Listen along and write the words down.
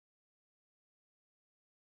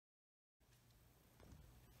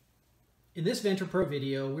In this Ventra Pro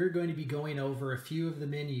video, we're going to be going over a few of the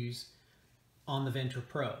menus on the Ventra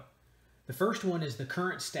Pro. The first one is the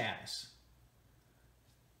current status.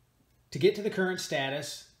 To get to the current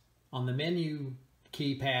status, on the menu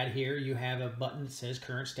keypad here, you have a button that says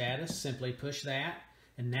current status. Simply push that,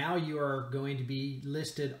 and now you are going to be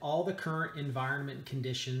listed all the current environment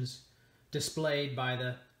conditions displayed by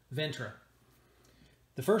the Ventra.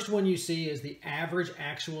 The first one you see is the average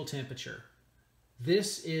actual temperature.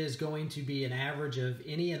 This is going to be an average of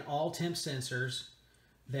any and all temp sensors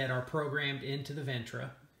that are programmed into the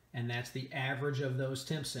Ventra, and that's the average of those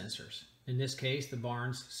temp sensors. In this case, the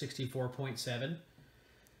barn's 64.7.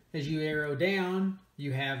 As you arrow down,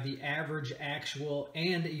 you have the average actual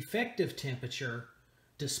and effective temperature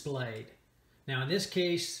displayed. Now in this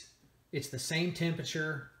case, it's the same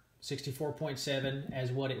temperature, 64.7,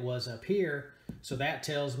 as what it was up here, so that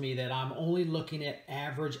tells me that I'm only looking at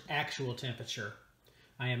average actual temperature.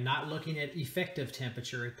 I am not looking at effective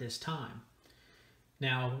temperature at this time.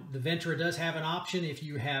 Now, the Ventra does have an option if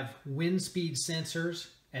you have wind speed sensors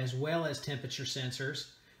as well as temperature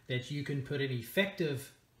sensors that you can put an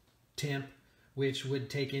effective temp, which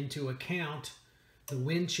would take into account the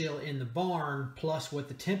wind chill in the barn plus what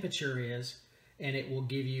the temperature is, and it will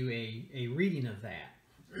give you a reading of that.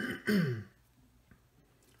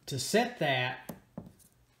 To set that,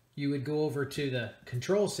 you would go over to the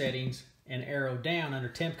control settings and arrow down under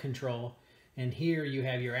temp control, and here you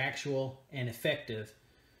have your actual and effective.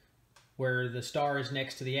 Where the star is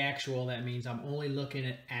next to the actual, that means I'm only looking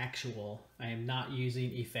at actual. I am not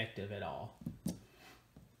using effective at all.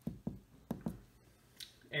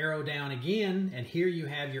 Arrow down again, and here you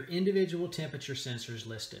have your individual temperature sensors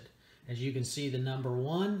listed. As you can see, the number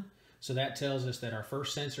 1, so that tells us that our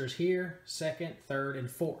first sensor is here, second, third, and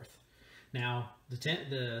fourth. Now,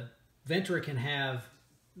 the Ventra can have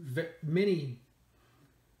many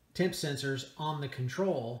temp sensors on the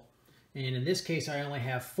control, and in this case I only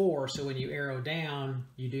have 4, so when you arrow down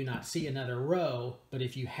you do not see another row, but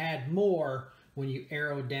if you had more, when you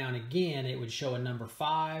arrow down again it would show a number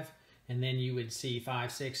 5, and then you would see 5,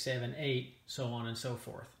 6, 7, 8, so on and so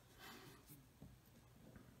forth.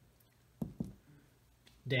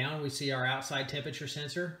 Down we see our outside temperature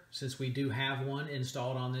sensor, since we do have one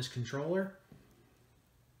installed on this controller.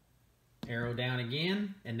 Arrow down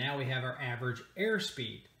again, and now we have our average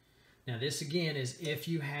airspeed. Now this again is if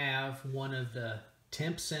you have one of the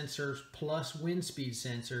temp sensors plus wind speed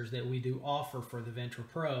sensors that we do offer for the Ventra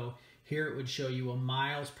Pro. Here it would show you a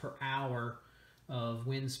miles per hour of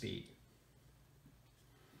wind speed.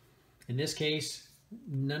 In this case,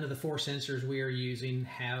 none of the 4 sensors we are using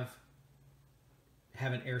have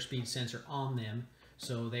an airspeed sensor on them,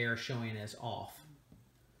 so they are showing as off.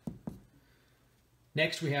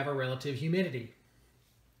 Next, we have our relative humidity.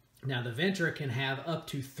 Now, the Ventra can have up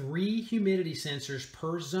to 3 humidity sensors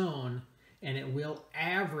per zone, and it will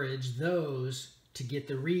average those to get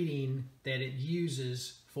the reading that it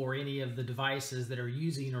uses for any of the devices that are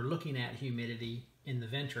using or looking at humidity in the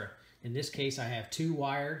Ventra. In this case, I have 2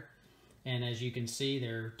 wired, and as you can see,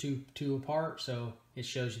 they're two apart, so it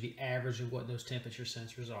shows you the average of what those temperature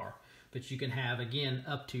sensors are. But you can have, again,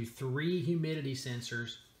 up to 3 humidity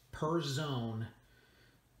sensors per zone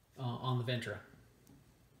on the Ventra.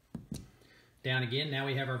 Down again, now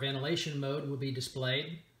we have our ventilation mode will be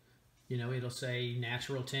displayed. You know, it'll say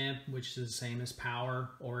natural temp, which is the same as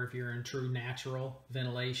power, or if you're in true natural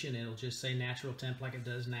ventilation, it'll just say natural temp like it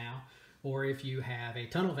does now. Or if you have a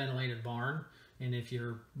tunnel ventilated barn, and if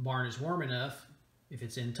your barn is warm enough, if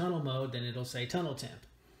it's in tunnel mode, then it'll say tunnel temp.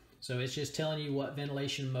 So it's just telling you what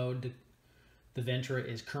ventilation mode the Ventra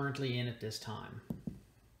is currently in at this time.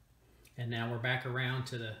 And now we're back around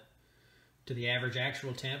to the average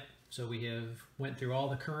actual temp. So we have went through all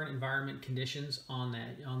the current environment conditions on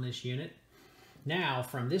this unit. Now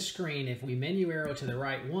from this screen, if we menu arrow to the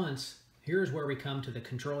right once, here's where we come to the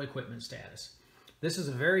control equipment status. This is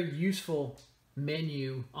a very useful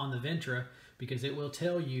menu on the Ventra because it will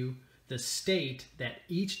tell you the state that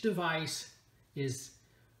each device is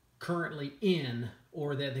currently in,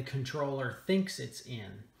 or that the controller thinks it's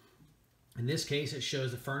in. In this case, it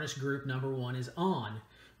shows the furnace group number 1 is on,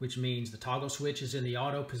 which means the toggle switch is in the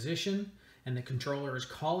auto position and the controller is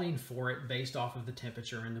calling for it based off of the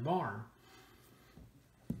temperature in the barn.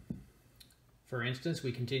 For instance,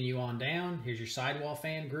 we continue on down. Here's your sidewall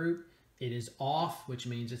fan group. It is off, which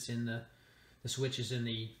means it's in the switch is in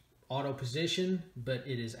the auto position, but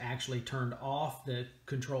it is actually turned off. The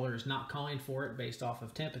controller is not calling for it based off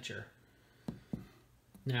of temperature.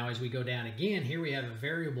 Now as we go down again, here we have a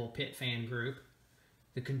variable pit fan group.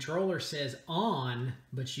 The controller says on,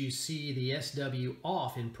 but you see the SW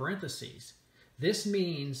off in parentheses. This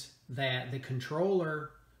means that the controller,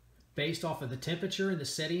 based off of the temperature and the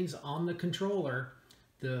settings on the controller,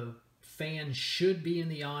 the fan should be in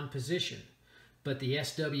the on position. But the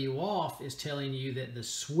SW off is telling you that the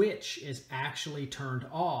switch is actually turned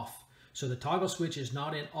off. So the toggle switch is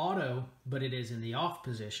not in auto, but it is in the off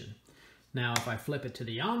position. Now, if I flip it to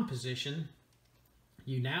the on position,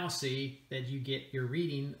 you now see that you get your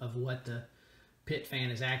reading of what the pit fan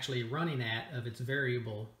is actually running at of its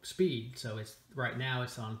variable speed. So it's right now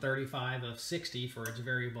it's on 35 of 60 for its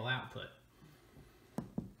variable output.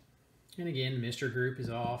 And again, Mr. group is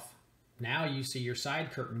off. Now you see your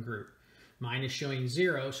side curtain group. Mine is showing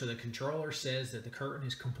 0, so the controller says that the curtain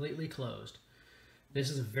is completely closed. This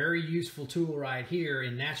is a very useful tool right here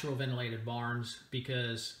in natural ventilated barns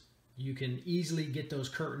because you can easily get those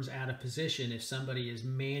curtains out of position if somebody is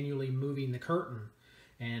manually moving the curtain.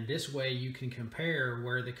 And this way you can compare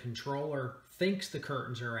where the controller thinks the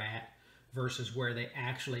curtains are at versus where they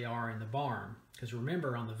actually are in the barn. Because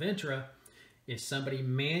remember, on the Ventra, if somebody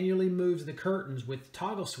manually moves the curtains with the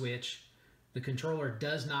toggle switch, the controller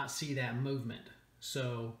does not see that movement.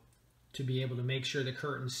 So to be able to make sure the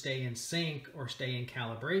curtains stay in sync or stay in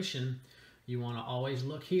calibration, you want to always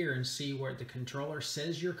look here and see where the controller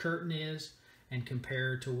says your curtain is and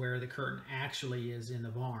compare to where the curtain actually is in the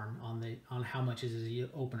barn on how much is it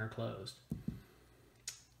open or closed.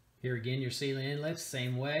 Here again, your ceiling inlets,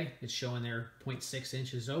 same way. It's showing they're 0.6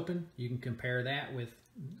 inches open. You can compare that with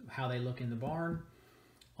how they look in the barn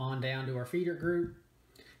on down to our feeder group.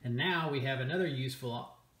 And now we have another useful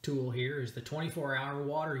tool here is the 24-hour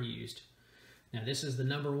water used. Now this is the --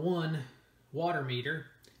 1 water meter,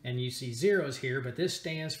 and you see zeros here, but this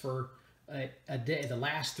stands for a day, the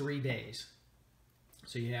last 3 days.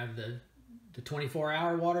 So you have the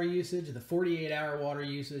 24-hour water usage, the 48-hour water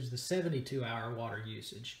usage, the 72-hour water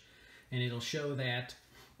usage. And it'll show that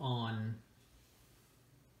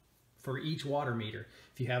for each water meter.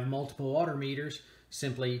 If you have multiple water meters,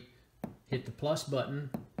 simply hit the plus button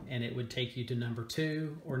and it would take you to number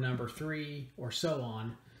 2 or number 3 or so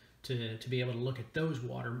on to be able to look at those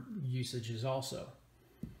water usages also.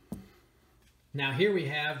 Now here we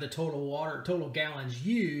have the total gallons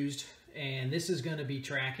used, and this is going to be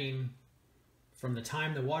tracking from the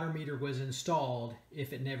time the water meter was installed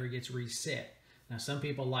if it never gets reset. Now some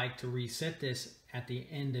people like to reset this at the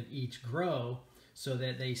end of each grow so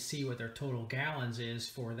that they see what their total gallons is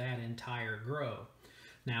for that entire grow.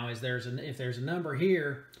 Now if there's a number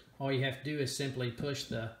here, all you have to do is simply push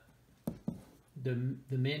the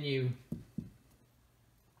menu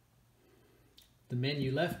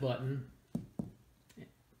left button,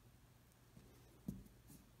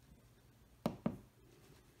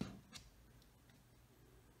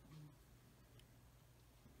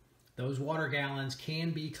 those water gallons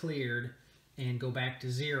can be cleared and go back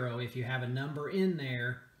to 0. If you have a number in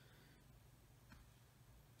there,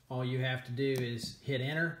 all you have to do is hit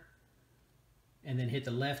enter and then hit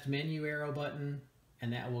the left menu arrow button,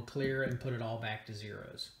 and that will clear it and put it all back to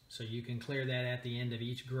zeros. So you can clear that at the end of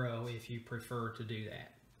each grow if you prefer to do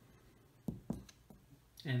that.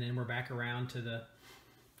 And then we're back around to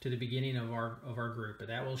the beginning of our group. But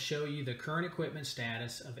that will show you the current equipment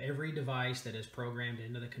status of every device that is programmed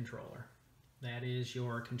into the controller. That is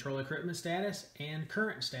your control equipment status and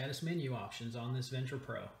current status menu options on this Ventra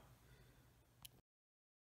Pro.